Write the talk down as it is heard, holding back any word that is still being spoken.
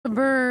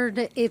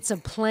Bird, it's a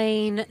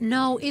plane.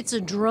 No, it's a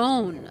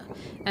drone.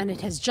 And it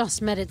has just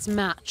met its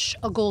match,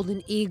 a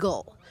golden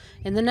eagle.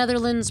 In the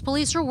Netherlands,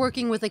 police are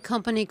working with a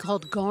company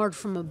called Guard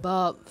from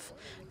Above.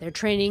 They're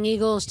training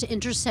eagles to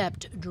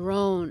intercept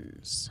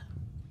drones.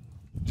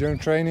 During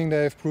training,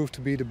 they have proved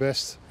to be the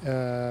best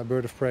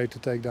bird of prey to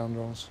take down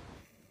drones.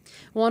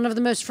 One of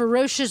the most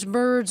ferocious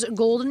birds,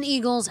 golden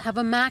eagles, have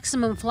a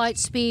maximum flight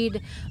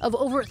speed of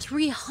over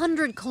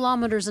 300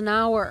 kilometers an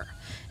hour.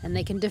 And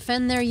they can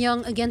defend their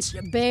young against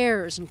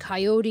bears and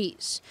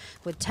coyotes.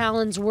 With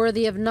talons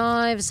worthy of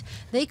knives,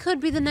 they could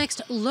be the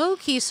next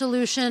low-key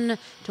solution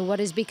to what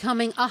is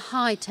becoming a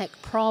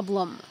high-tech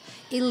problem: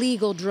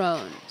 illegal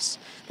drones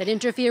that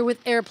interfere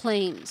with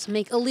airplanes,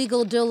 make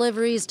illegal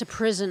deliveries to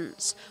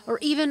prisons, or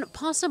even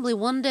possibly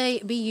one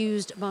day be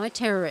used by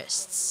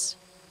terrorists.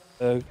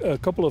 A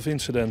couple of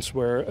incidents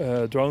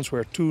where drones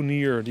were too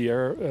near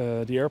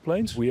the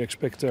airplanes. We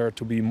expect there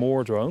to be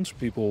more drones.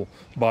 People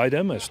buy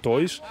them as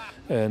toys,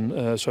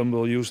 and some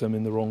will use them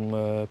in the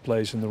wrong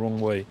place in the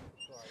wrong way.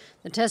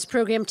 The test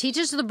program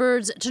teaches the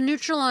birds to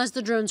neutralize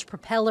the drone's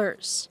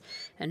propellers.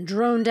 And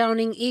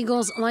drone-downing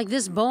eagles like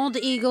this bald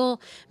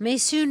eagle may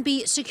soon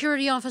be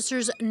security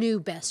officers' new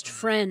best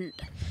friend.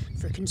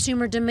 For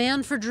consumer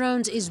demand for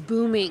drones is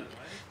booming.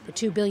 The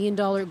 $2 billion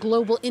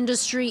global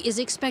industry is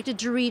expected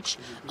to reach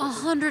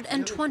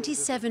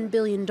 $127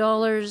 billion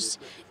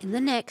in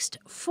the next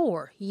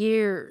 4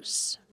 years.